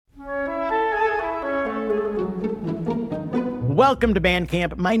Welcome to Band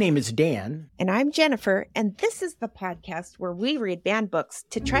Camp. My name is Dan. And I'm Jennifer, and this is the podcast where we read banned books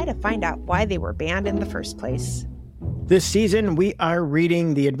to try to find out why they were banned in the first place. This season, we are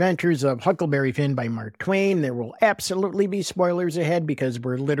reading The Adventures of Huckleberry Finn by Mark Twain. There will absolutely be spoilers ahead because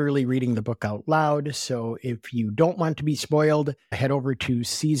we're literally reading the book out loud. So if you don't want to be spoiled, head over to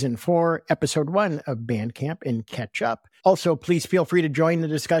Season 4, Episode 1 of Band Camp and catch up. Also, please feel free to join the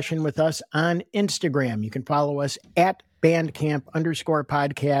discussion with us on Instagram. You can follow us at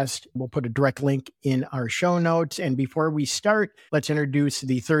bandcamp_podcast. We'll put a direct link in our show notes. And before we start, let's introduce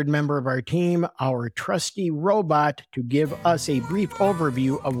the third member of our team, our trusty robot, to give us a brief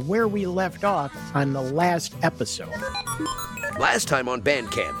overview of where we left off on the last episode. Last time on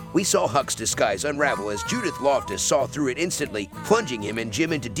Bandcamp, we saw Huck's disguise unravel as Judith Loftus saw through it instantly, plunging him and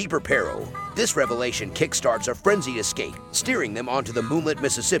Jim into deeper peril. This revelation kickstarts a frenzied escape, steering them onto the moonlit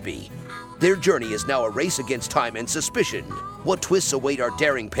Mississippi. Their journey is now a race against time and suspicion. What twists await our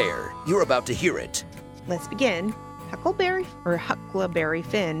daring pair? You're about to hear it. Let's begin. Huckleberry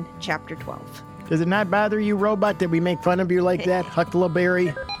Finn, Chapter 12. Does it not bother you, robot, that we make fun of you like that,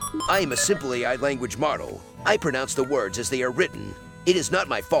 Huckleberry? I am a simple AI language model. I pronounce the words as they are written. It is not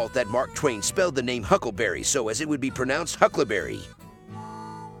my fault that Mark Twain spelled the name Huckleberry so as it would be pronounced Huckleberry.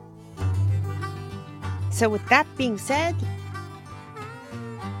 So with that being said,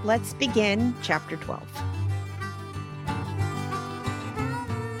 let's begin Chapter 12.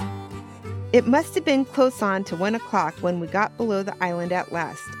 It must have been close on to 1 o'clock when we got below the island at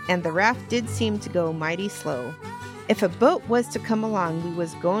last, and the raft did seem to go mighty slow. If a boat was to come along, we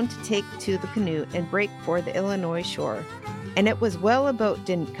was going to take to the canoe and break for the Illinois shore. And it was well a boat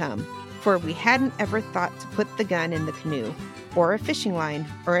didn't come, for we hadn't ever thought to put the gun in the canoe, or a fishing line,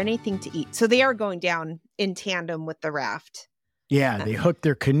 or anything to eat. So they are going down in tandem with the raft. Yeah, they hooked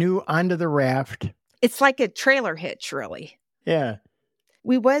their canoe onto the raft. It's like a trailer hitch, really. Yeah.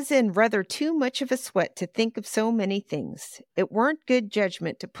 We was in rather too much of a sweat to think of so many things. It weren't good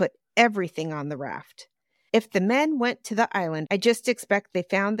judgment to put everything on the raft. If the men went to the island, I just expect they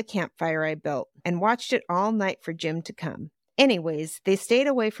found the campfire I built and watched it all night for Jim to come. Anyways, they stayed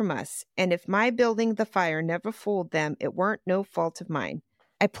away from us, and if my building the fire never fooled them, it weren't no fault of mine.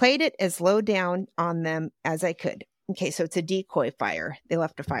 I played it as low down on them as I could. Okay, so it's a decoy fire. They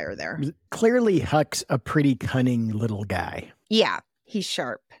left a fire there. Clearly, Huck's a pretty cunning little guy. Yeah, he's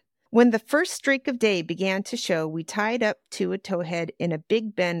sharp. When the first streak of day began to show, we tied up to a towhead in a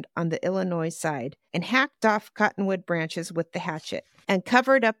big bend on the Illinois side and hacked off cottonwood branches with the hatchet and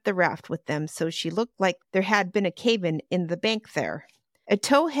covered up the raft with them so she looked like there had been a cave-in in the bank there. A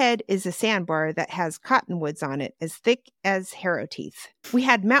towhead is a sandbar that has cottonwoods on it as thick as harrow teeth. We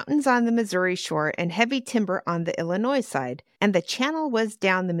had mountains on the Missouri shore and heavy timber on the Illinois side, and the channel was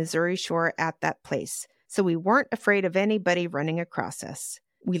down the Missouri shore at that place, so we weren't afraid of anybody running across us.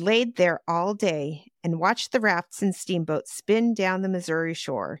 We laid there all day and watched the rafts and steamboats spin down the Missouri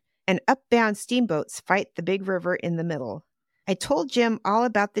shore, and upbound steamboats fight the big river in the middle. I told Jim all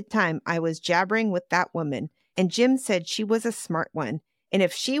about the time I was jabbering with that woman, and Jim said she was a smart one, and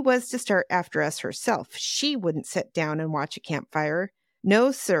if she was to start after us herself, she wouldn't sit down and watch a campfire.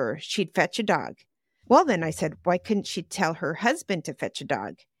 No, sir, she'd fetch a dog. Well, then, I said, why couldn't she tell her husband to fetch a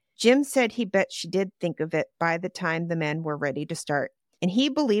dog? Jim said he bet she did think of it by the time the men were ready to start. And he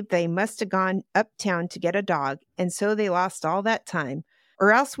believed they must have gone uptown to get a dog, and so they lost all that time,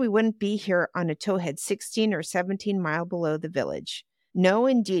 or else we wouldn't be here on a towhead 16 or 17 miles below the village. No,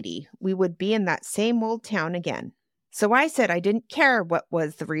 indeedy, we would be in that same old town again. So I said I didn't care what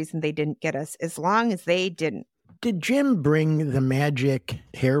was the reason they didn't get us, as long as they didn't. Did Jim bring the magic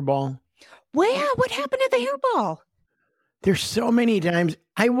hairball? Well, what happened to the hairball? There's so many times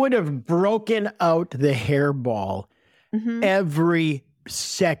I would have broken out the hairball every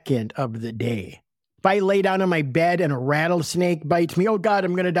second of the day. If I lay down on my bed and a rattlesnake bites me, oh God,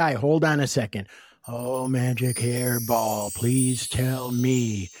 I'm going to die. Hold on a second. Oh, magic hairball, please tell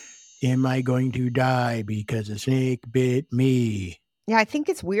me, am I going to die because a snake bit me? Yeah, I think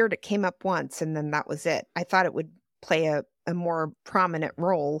it's weird it came up once and then that was it. I thought it would play a more prominent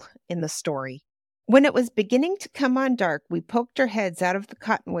role in the story. When it was beginning to come on dark, we poked our heads out of the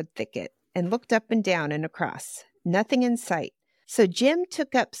cottonwood thicket and looked up and down and across. Nothing in sight. So Jim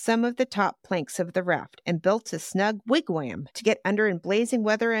took up some of the top planks of the raft and built a snug wigwam to get under in blazing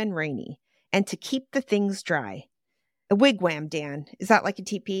weather and rainy, and to keep the things dry. A wigwam, Dan, is that like a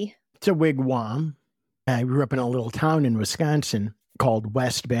teepee? It's a wigwam. I grew up in a little town in Wisconsin called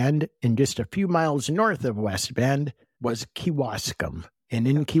West Bend, and just a few miles north of West Bend was Kewaskum. And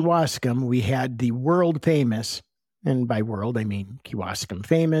in Kewaskum, we had the world famous, and by world I mean Kewaskum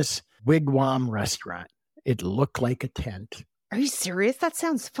famous, Wigwam restaurant. It looked like a tent. Are you serious? That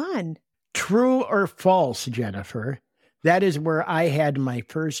sounds fun. True or false, Jennifer? That is where I had my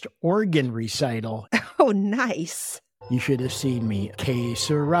first organ recital. Oh, nice. You should have seen me. Que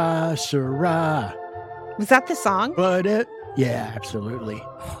sera, sera. Was that the song? Yeah, absolutely.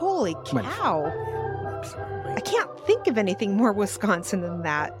 Holy cow. Absolutely. I can't think of anything more Wisconsin than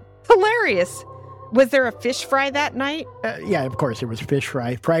that. Hilarious. Was there a fish fry that night? Yeah, of course, there was fish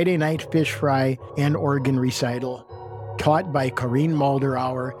fry. Friday night fish fry and organ recital taught by Corinne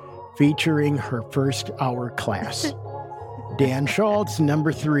Mulderauer, featuring her first hour class. Dan Schultz,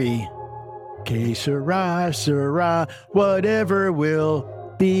 number 3. Que sera, sera, whatever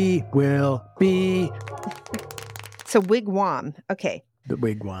will be, will be. So wigwam. Okay. The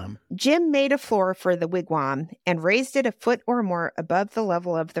wigwam. Jim made a floor for the wigwam and raised it a foot or more above the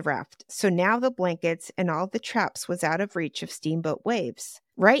level of the raft. So now the blankets and all the traps was out of reach of steamboat waves.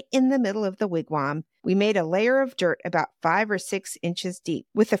 Right in the middle of the wigwam, we made a layer of dirt about 5 or 6 inches deep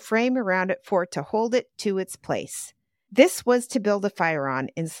with a frame around it for to hold it to its place. This was to build a fire on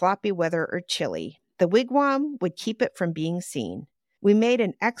in sloppy weather or chilly. The wigwam would keep it from being seen. We made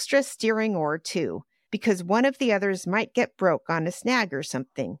an extra steering oar, too, because one of the others might get broke on a snag or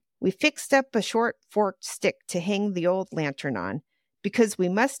something. We fixed up a short forked stick to hang the old lantern on, because we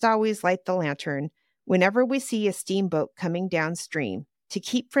must always light the lantern whenever we see a steamboat coming downstream to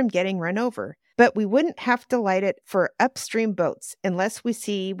keep from getting run over. But we wouldn't have to light it for upstream boats unless we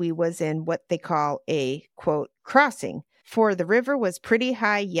see we was in what they call a, quote, crossing, for the river was pretty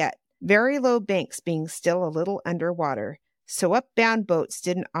high yet, very low banks being still a little underwater. So upbound boats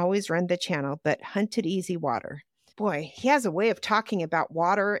didn't always run the channel, but hunted easy water. Boy, he has a way of talking about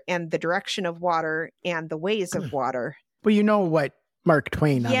water and the direction of water and the ways of water. Well, you know what Mark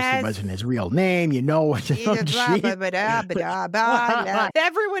Twain obviously wasn't his real name. You know what? Everyone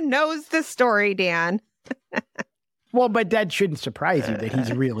knows the story, Dan. Well, but that shouldn't surprise you that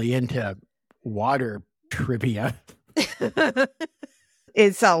he's really into water trivia.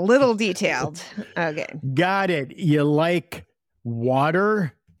 It's a little detailed. Okay. Got it. You like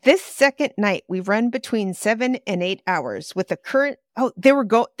water? This second night, we run between 7 and 8 hours with a current. Oh, they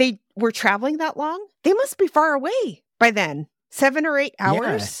were traveling that long? They must be far away by then. 7 or 8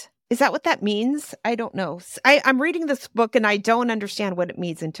 hours? Yeah. Is that what that means? I don't know. I'm reading this book and I don't understand what it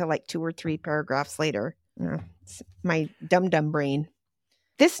means until like 2 or 3 paragraphs later. It's my dumb brain.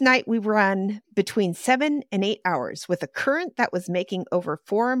 This night we run between 7 and 8 hours with a current that was making over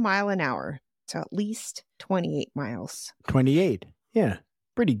 4 miles an hour. So at least 28 miles. 28. Yeah.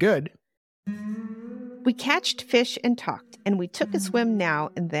 Pretty good. We catched fish and talked, and we took a swim now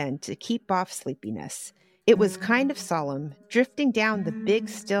and then to keep off sleepiness. It was kind of solemn, drifting down the big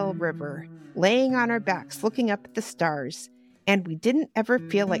still river, laying on our backs looking up at the stars, and we didn't ever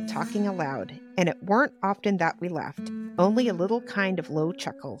feel like talking aloud, and it weren't often that we laughed, only a little kind of low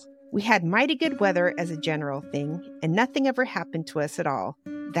chuckle. We had mighty good weather as a general thing, and nothing ever happened to us at all.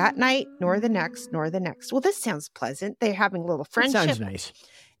 That night, nor the next, nor the next. Well, this sounds pleasant. They're having a little friendship. Sounds nice.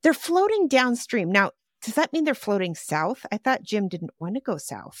 They're floating downstream. Now, does that mean they're floating south? I thought Jim didn't want to go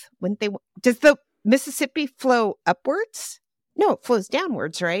south. Wouldn't they? Does the Mississippi flow upwards? No, it flows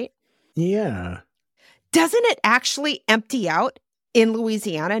downwards, right? Yeah. Doesn't it actually empty out in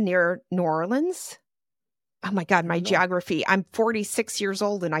Louisiana near New Orleans? Oh my God, my geography. I'm 46 years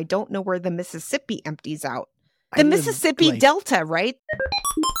old and I don't know where the Mississippi empties out. The Mississippi Delta, right?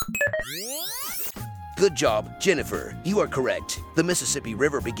 Good job, Jennifer. You are correct. The Mississippi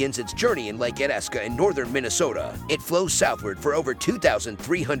River begins its journey in Lake Itasca in northern Minnesota. It flows southward for over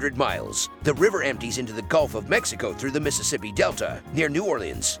 2,300 miles. The river empties into the Gulf of Mexico through the Mississippi Delta, near New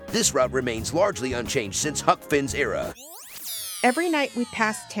Orleans. This route remains largely unchanged since Huck Finn's era. Every night we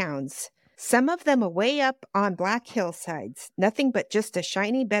passed towns, some of them away up on black hillsides, nothing but just a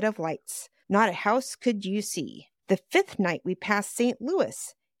shiny bed of lights. Not a house could you see. The 5th night we passed St.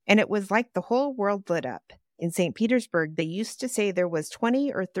 Louis, and it was like the whole world lit up. In St. Petersburg, they used to say there was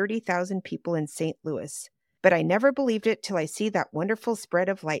 20 or 30,000 people in St. Louis. But I never believed it till I see that wonderful spread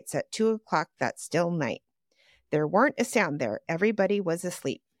of lights at 2 o'clock that still night. There weren't a sound there. Everybody was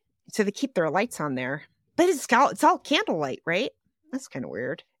asleep. So they keep their lights on there. But it's all candlelight, right? That's kind of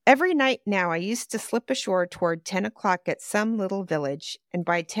weird. Every night now I used to slip ashore toward 10 o'clock at some little village and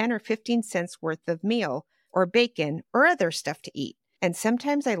buy 10 or 15 cents worth of meal or bacon or other stuff to eat. And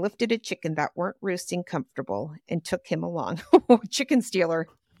sometimes I lifted a chicken that weren't roosting comfortable and took him along. Chicken stealer.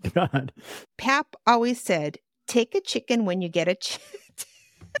 God. Pap always said, take a chicken when you get a chicken.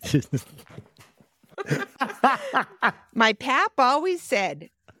 My pap always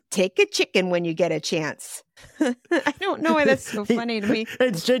said, Take a chicken when you get a chance. I don't know why that's so funny to me.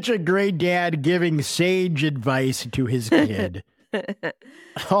 It's such a great dad giving sage advice to his kid.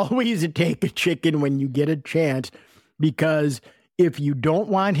 Always take a chicken when you get a chance, because if you don't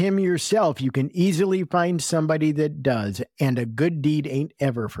want him yourself, you can easily find somebody that does, and a good deed ain't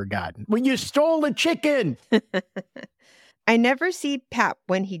ever forgotten. When you stole a chicken! I never see Pap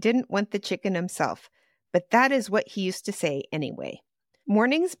when he didn't want the chicken himself, but that is what he used to say anyway.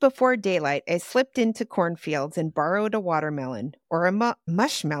 Mornings before daylight, I slipped into cornfields and borrowed a watermelon, or a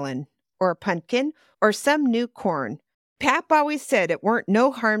mushmelon, or a pumpkin, or some new corn. Pap always said it weren't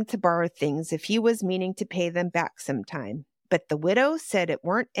no harm to borrow things if you was meaning to pay them back sometime. But the widow said it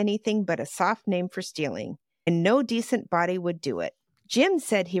weren't anything but a soft name for stealing, and no decent body would do it. Jim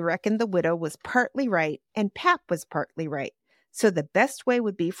said he reckoned the widow was partly right, and Pap was partly right. So the best way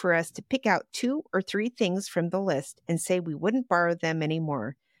would be for us to pick out 2 or 3 things from the list and say we wouldn't borrow them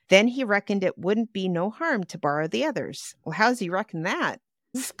anymore. Then he reckoned it wouldn't be no harm to borrow the others. Well, how's he reckon that?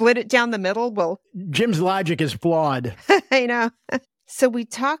 Split it down the middle? Well, Jim's logic is flawed. I know. So we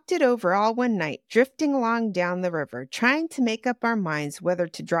talked it over all one night, drifting along down the river, trying to make up our minds whether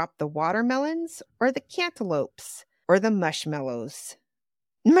to drop the watermelons or the cantaloupes or the mushmelons.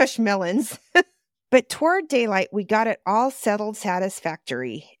 But toward daylight, we got it all settled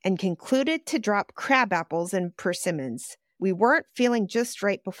satisfactory and concluded to drop crab apples and persimmons. We weren't feeling just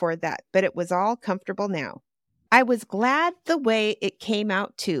right before that, but it was all comfortable now. I was glad the way it came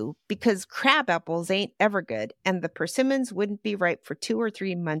out, too, because crab apples ain't ever good, and the persimmons wouldn't be ripe for 2 or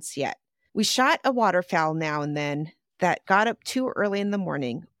 3 months yet. We shot a waterfowl now and then that got up too early in the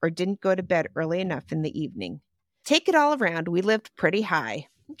morning or didn't go to bed early enough in the evening. Take it all around, we lived pretty high.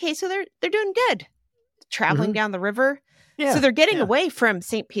 Okay, so they're doing good. Traveling down the river. Yeah, so they're getting away from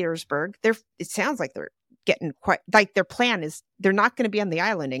St. Petersburg. It sounds like they're getting quite, like their plan is they're not going to be on the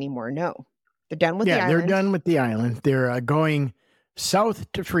island anymore. No, they're done with the island. Yeah, they're done with the island. They're going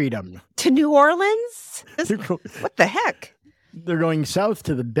south to freedom. To New Orleans? What the heck? They're going south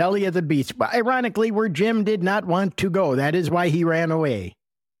to the belly of the beast. But ironically, where Jim did not want to go. That is why he ran away.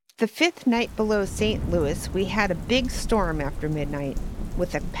 The 5th night below St. Louis, we had a big storm after midnight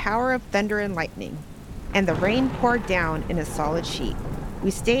with a power of thunder and lightning, and the rain poured down in a solid sheet.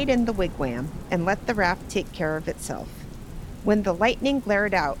 We stayed in the wigwam and let the raft take care of itself. When the lightning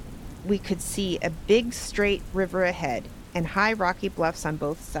glared out, we could see a big straight river ahead and high rocky bluffs on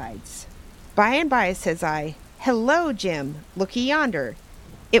both sides. By and by, says I, "Hello, Jim, looky yonder."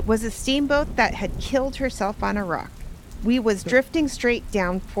 It was a steamboat that had killed herself on a rock. We was drifting straight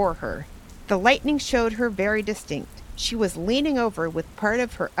down for her. The lightning showed her very distinct. She was leaning over with part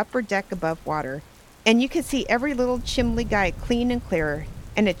of her upper deck above water, and you could see every little chimney guy clean and clear,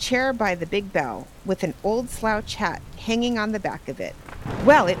 and a chair by the big bow, with an old slouch hat hanging on the back of it.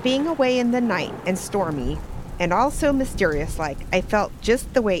 Well, it being away in the night and stormy, and also mysterious-like, I felt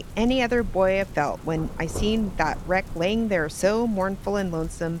just the way any other boy have felt when I seen that wreck laying there so mournful and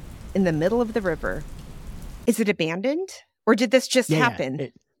lonesome in the middle of the river. Is it abandoned? Or did this just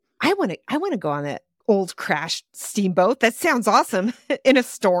happen? I want to go on that old crashed steamboat. That sounds awesome. In a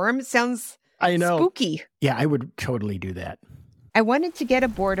storm. It sounds spooky. Yeah, I would totally do that. I wanted to get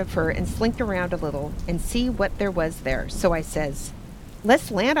aboard of her and slink around a little and see what there was there. So I says,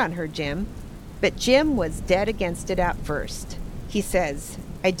 "Let's land on her, Jim." But Jim was dead against it at first. He says,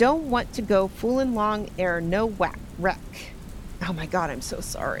 "I don't want to go foolin' long ere no wreck." Oh my God, I'm so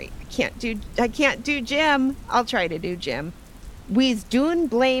sorry. I can't do Jim. I'll try to do Jim. "We's doin'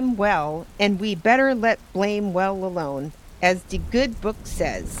 blame well, and we better let blame well alone, as de good book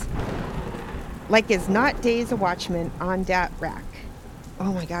says. Like as not days a watchman on dat rack."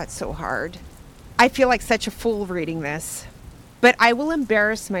 Oh my God, so hard. I feel like such a fool reading this. But I will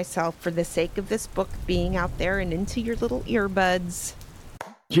embarrass myself for the sake of this book being out there and into your little earbuds.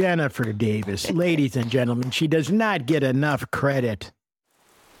 Jennifer Davis, ladies and gentlemen, she does not get enough credit.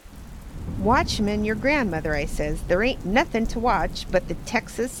 "Watchman, your grandmother," I says. "There ain't nothing to watch but the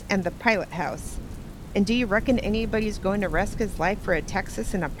Texas and the pilot house. And do you reckon anybody's going to risk his life for a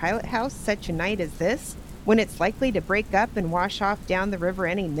Texas and a pilot house such a night as this, when it's likely to break up and wash off down the river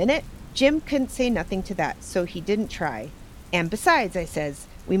any minute?" Jim couldn't say nothing to that, so he didn't try. "And besides," I says,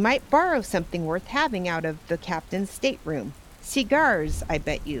 "we might borrow something worth having out of the captain's stateroom. Cigars, I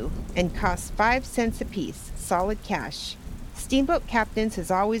bet you, and cost 5 cents apiece, solid cash. Steamboat captains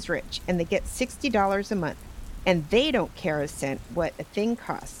is always rich, and they get $60 a month, and they don't care a cent what a thing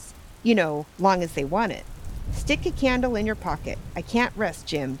costs. You know, long as they want it. Stick a candle in your pocket. I can't rest,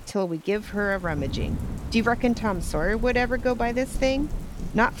 Jim, till we give her a rummaging. Do you reckon Tom Sawyer would ever go by this thing?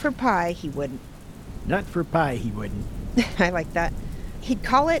 Not for pie, he wouldn't." Not for pie, he wouldn't. I like that. He'd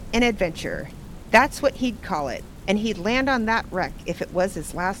call it an adventure. That's what he'd call it. And he'd land on that wreck if it was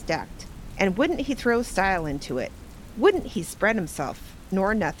his last act. And wouldn't he throw style into it? Wouldn't he spread himself?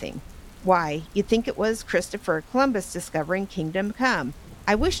 Nor nothing. Why, you'd think it was Christopher Columbus discovering Kingdom Come.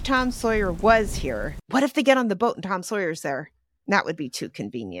 I wish Tom Sawyer was here. What if they get on the boat and Tom Sawyer's there? That would be too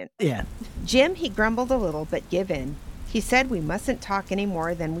convenient. Yeah. Jim, he grumbled a little, but give in. He said we mustn't talk any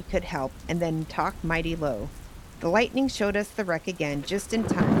more than we could help, and then talk mighty low. The lightning showed us the wreck again just in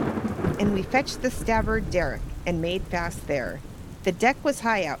time, and we fetched the starboard derrick and made fast there. The deck was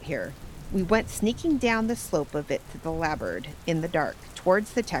high out here. We went sneaking down the slope of it to the larboard in the dark,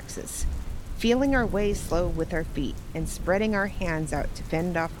 towards the Texas, feeling our way slow with our feet and spreading our hands out to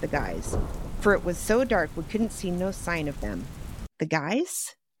fend off the guys, for it was so dark we couldn't see no sign of them. The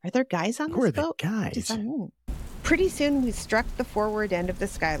guys? Are there guys on this boat? Who are the guys? What does that mean? Pretty soon we struck the forward end of the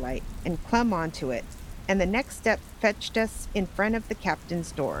skylight and clumb onto it, and the next step fetched us in front of the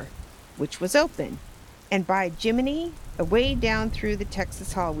captain's door, which was open. And by Jiminy, away down through the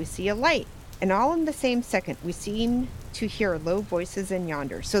Texas Hall we see a light, and all in the same second we seem to hear low voices in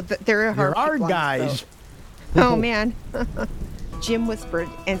yonder. So there are guys. Oh, man. Jim whispered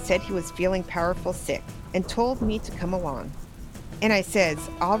and said he was feeling powerful sick and told me to come along. And I says,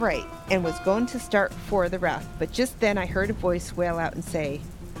 all right, and was going to start for the raft, but just then I heard a voice wail out and say,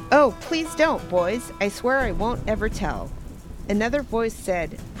 oh, please don't, boys. I swear I won't ever tell. Another voice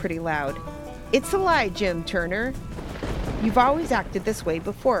said, pretty loud, it's a lie, Jim Turner. You've always acted this way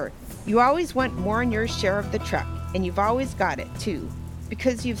before. You always want more than your share of the truck, and you've always got it, too,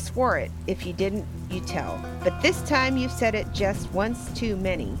 because you've swore it. If you didn't, you tell. But this time you've said it just once too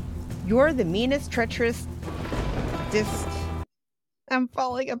many. You're the meanest, treacherous... I'm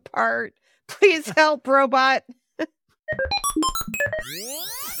falling apart. Please help, robot.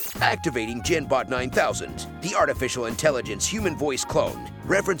 Activating GenBot 9000, the artificial intelligence human voice clone.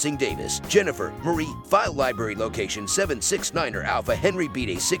 Referencing Davis, Jennifer, Marie, file library location 769er Alpha Henry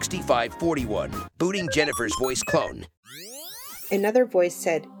Beta 6541. Booting Jennifer's voice clone. Another voice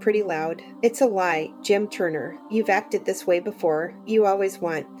said, pretty loud, it's a lie, Jim Turner. You've acted this way before. You always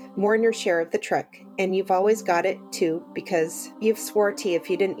want more than your share of the truck, and you've always got it, too, because you've swore to if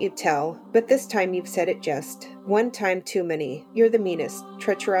you didn't, you'd tell. But this time you've said it just one time too many. You're the meanest,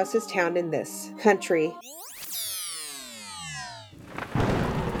 treacherous town in this country.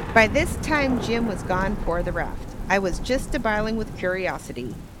 By this time, Jim was gone for the raft. I was just a-biling with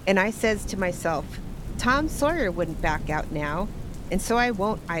curiosity, and I says to myself, Tom Sawyer wouldn't back out now, and so I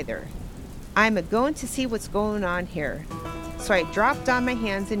won't either. I'm a-going to see what's going on here. So I dropped on my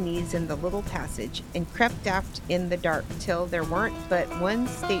hands and knees in the little passage and crept aft in the dark till there weren't but one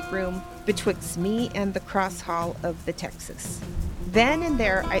stateroom betwixt me and the cross hall of the Texas. Then and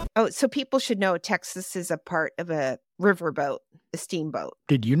there, so people should know Texas is a part of a riverboat, a steamboat.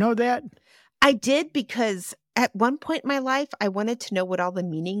 Did you know that? I did, because at one point in my life, I wanted to know what all the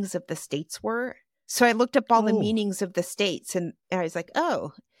meanings of the states were. So I looked up all the meanings of the states, and I was like,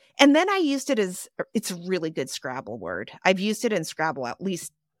 oh. And then I used it as, it's a really good Scrabble word. I've used it in Scrabble at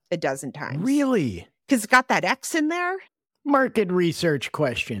least a dozen times. Really? Because it's got that X in there. Market research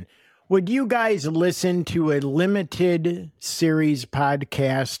question. Would you guys listen to a limited series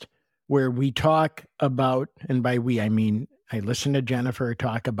podcast where we talk about, and by we, I mean, I listen to Jennifer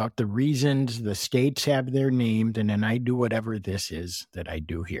talk about the reasons the states have their names, and then I do whatever this is that I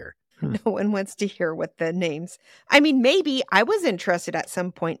do here. No one wants to hear what the names. I mean, maybe I was interested at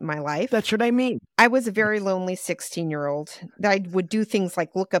some point in my life. That's what I mean. I was a very lonely 16-year-old. I would do things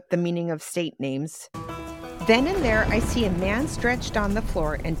like look up the meaning of state names. Then and there, I see a man stretched on the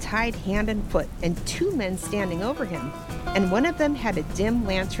floor and tied hand and foot, and two men standing over him. And one of them had a dim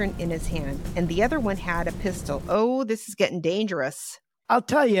lantern in his hand, and the other one had a pistol. Oh, this is getting dangerous. I'll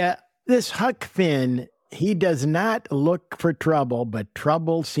tell you, this Huck Finn, he does not look for trouble, but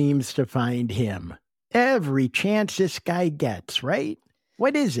trouble seems to find him. Every chance this guy gets, right?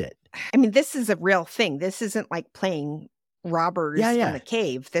 What is it? I mean, this is a real thing. This isn't like playing robbers in the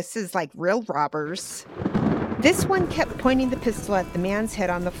cave. This is like real robbers. This one kept pointing the pistol at the man's head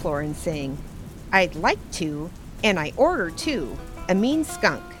on the floor and saying, I'd like to, and I order to, a mean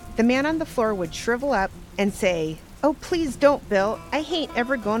skunk. The man on the floor would shrivel up and say, oh, please don't, Bill. I ain't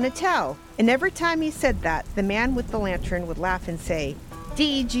ever going to tell. And every time he said that, the man with the lantern would laugh and say,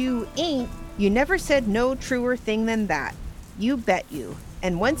 deed you ain't. You never said no truer thing than that. You bet you.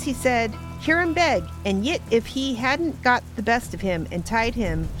 And once he said, hear him beg, and yet if he hadn't got the best of him and tied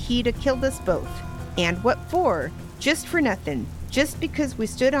him, he'd a killed us both. And what for? Just for nothing. Just because we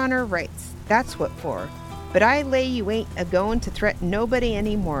stood on our rights. That's what for. But I lay you ain't a-going to threaten nobody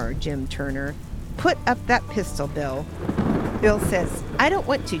anymore, Jim Turner. Put up that pistol, Bill. Bill says, I don't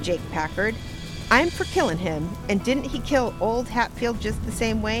want to, Jake Packard. I'm for killing him, and didn't he kill old Hatfield just the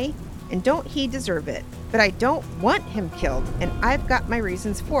same way? And don't he deserve it? But I don't want him killed, and I've got my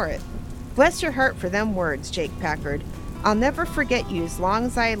reasons for it. Bless your heart for them words, Jake Packard. I'll never forget you as long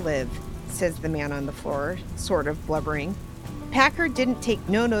as I live, says the man on the floor, sort of blubbering. Packard didn't take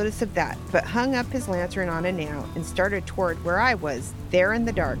no notice of that, but hung up his lantern on a nail and started toward where I was, there in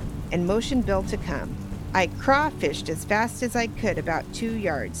the dark, and motioned Bill to come. I crawfished as fast as I could, about 2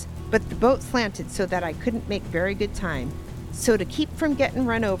 yards, but the boat slanted so that I couldn't make very good time. So to keep from getting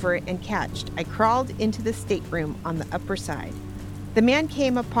run over and catched, I crawled into the stateroom on the upper side. The man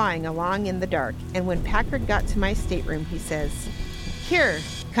came a-pawing along in the dark, and when Packard got to my stateroom, he says, Here,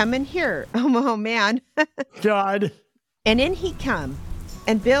 come in here. Oh man. God. And in he come,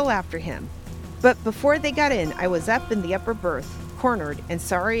 and Bill after him. But before they got in, I was up in the upper berth, cornered, and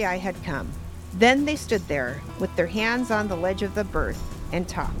sorry I had come. Then they stood there, with their hands on the ledge of the berth, and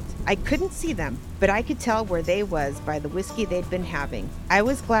talked. I couldn't see them, but I could tell where they was by the whiskey they'd been having. I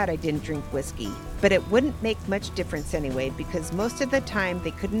was glad I didn't drink whiskey, but it wouldn't make much difference anyway, because most of the time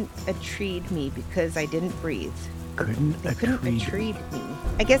they couldn't attreed me because I didn't breathe. Couldn't attreed me.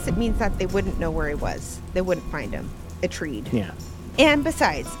 I guess it means that they wouldn't know where he was. They wouldn't find him. Attreed. Yeah. And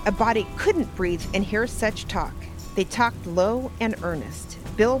besides, a body couldn't breathe and hear such talk. They talked low and earnest.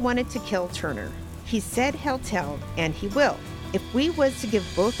 Bill wanted to kill Turner. He said he'll tell, and he will. If we was to give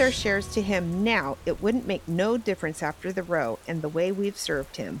both our shares to him now, it wouldn't make no difference after the row and the way we've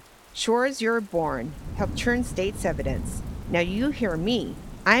served him. Sure as you're born, he'll turn state's evidence. Now you hear me.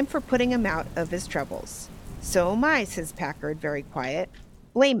 I'm for putting him out of his troubles. So am I, says Packard, very quiet.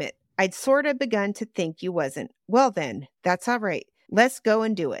 Blame it. I'd sorta begun to think you wasn't. Well then, that's all right. Let's go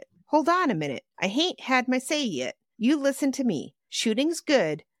and do it. Hold on a minute. I hain't had my say yet. You listen to me. Shooting's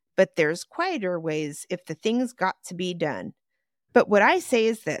good, but there's quieter ways if the thing's got to be done. But what I say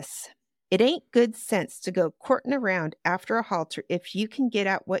is this. It ain't good sense to go courting around after a halter if you can get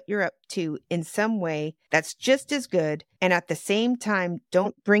at what you're up to in some way that's just as good and at the same time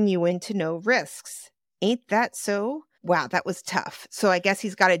don't bring you into no risks. Ain't that so? Wow, that was tough. So I guess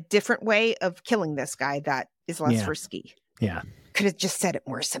he's got a different way of killing this guy that is less risky. Yeah. Could have just said it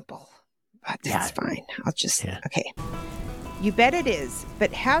more simple. But that's fine. I'll just, okay. You bet it is.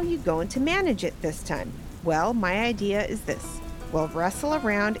 But how you going to manage it this time? Well, my idea is this. We'll rustle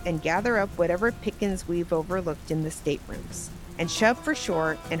around and gather up whatever pickings we've overlooked in the staterooms and shove for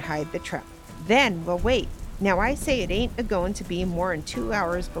shore and hide the truck. Then we'll wait. Now I say it ain't a-going to be more than 2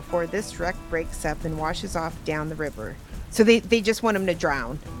 hours before this wreck breaks up and washes off down the river. So they just want him to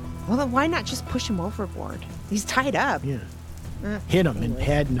drown. Well, then why not just push him overboard? He's tied up. Yeah. Hit him in the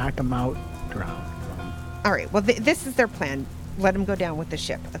head, knock him out, drown. All right, well, this is their plan. Let him go down with the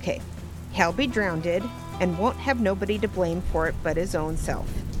ship. Okay. He'll be drowned and won't have nobody to blame for it but his own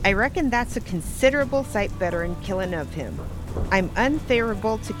self. I reckon that's a considerable sight better than killing of him. I'm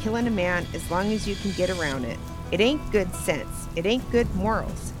unfavorable to killing a man as long as you can get around it. It ain't good sense. It ain't good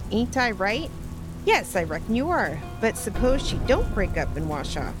morals. Ain't I right? Yes, I reckon you are. But suppose she don't break up and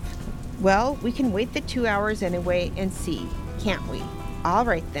wash off. Well, we can wait the 2 hours anyway and see, can't we? All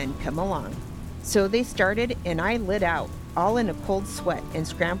right then, come along. So they started and I lit out, all in a cold sweat, and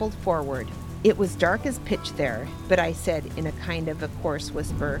scrambled forward. It was dark as pitch there, but I said in a kind of a coarse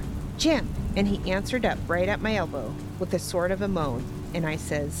whisper, Jim, and he answered up right at my elbow with a sort of a moan, and I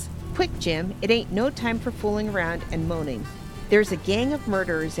says, Quick, Jim, it ain't no time for fooling around and moaning. There's a gang of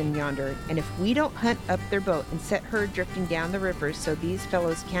murderers in yonder, and if we don't hunt up their boat and set her drifting down the river so these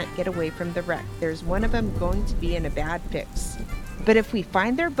fellows can't get away from the wreck, there's one of them going to be in a bad fix. But if we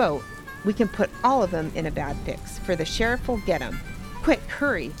find their boat, we can put all of them in a bad fix, for the sheriff will get 'em. Quick,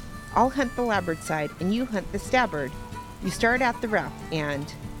 hurry. I'll hunt the larboard side, and you hunt the starboard. You start out the raft,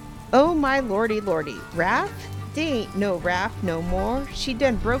 and... Oh, my lordy, raft? They ain't no raft no more. She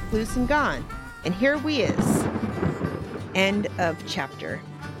done broke loose and gone. And here we is. End of chapter.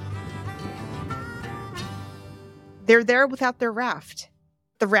 They're there without their raft.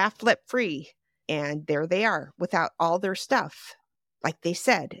 The raft let free, and there they are, without all their stuff. Like they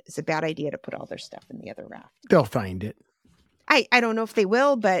said, it's a bad idea to put all their stuff in the other raft. They'll find it. I don't know if they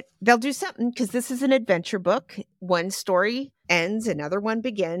will, but they'll do something because this is an adventure book. One story ends, another one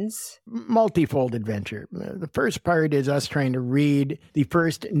begins. Multifold adventure. The first part is us trying to read the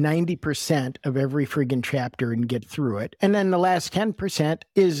first 90% of every friggin' chapter and get through it. And then the last 10%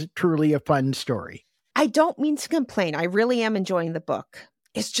 is truly a fun story. I don't mean to complain. I really am enjoying the book.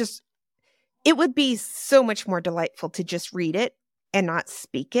 It's just, it would be so much more delightful to just read it and not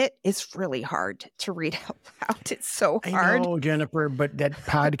speak it. It's really hard to read out loud. It's so hard. I know, Jennifer, but that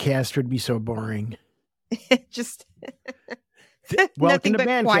podcast would be so boring. Just Welcome to but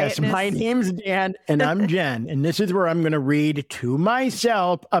Bandcast. quietness. My name's Dan, and I'm Jen. And this is where I'm going to read to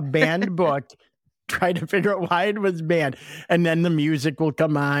myself a banned book, try to figure out why it was banned. And then the music will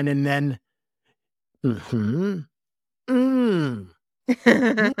come on, and then...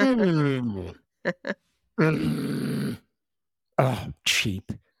 Oh,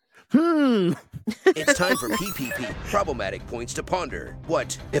 cheap. It's time for PPP, problematic points to ponder.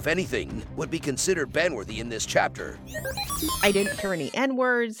 What, if anything, would be considered banworthy in this chapter? I didn't hear any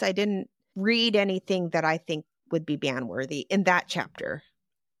N-words. I didn't read anything that I think would be banworthy in that chapter.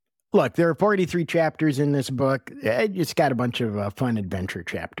 Look, there are 43 chapters in this book. It's got a bunch of fun adventure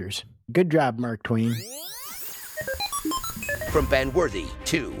chapters. Good job, Mark Twain. From banworthy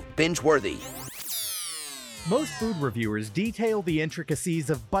to binge-worthy. Most food reviewers detail the intricacies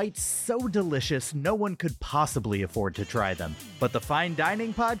of bites so delicious no one could possibly afford to try them. But the Fine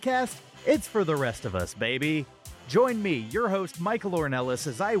Dining Podcast? It's for the rest of us, baby. Join me, your host Michael Ornelas,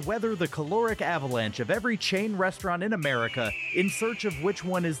 as I weather the caloric avalanche of every chain restaurant in America in search of which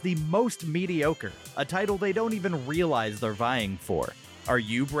one is the most mediocre, a title they don't even realize they're vying for. Are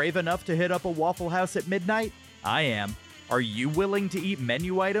you brave enough to hit up a Waffle House at midnight? I am. Are you willing to eat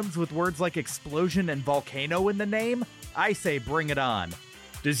menu items with words like explosion and volcano in the name? I say bring it on.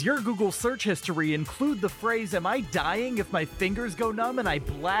 Does your Google search history include the phrase, "Am I dying if my fingers go numb and I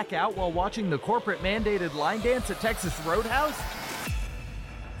black out while watching the corporate mandated line dance at Texas Roadhouse?"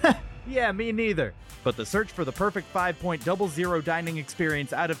 Yeah, me neither. But the search for the perfect 5.00 dining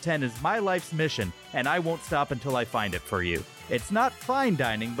experience out of 10 is my life's mission, and I won't stop until I find it for you. It's not fine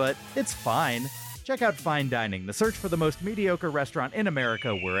dining, but it's fine. Check out Fine Dining, the search for the most mediocre restaurant in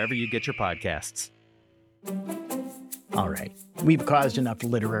America, wherever you get your podcasts. All right. We've caused enough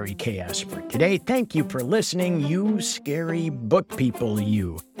literary chaos for today. Thank you for listening, you scary book people,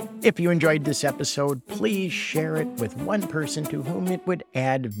 you. If you enjoyed this episode, please share it with one person to whom it would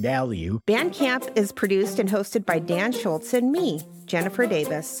add value. Bandcamp is produced and hosted by Dan Schultz and me, Jennifer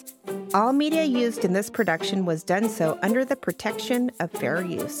Davis. All media used in this production was done so under the protection of fair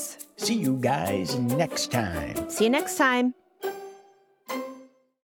use. See you guys next time. See you next time.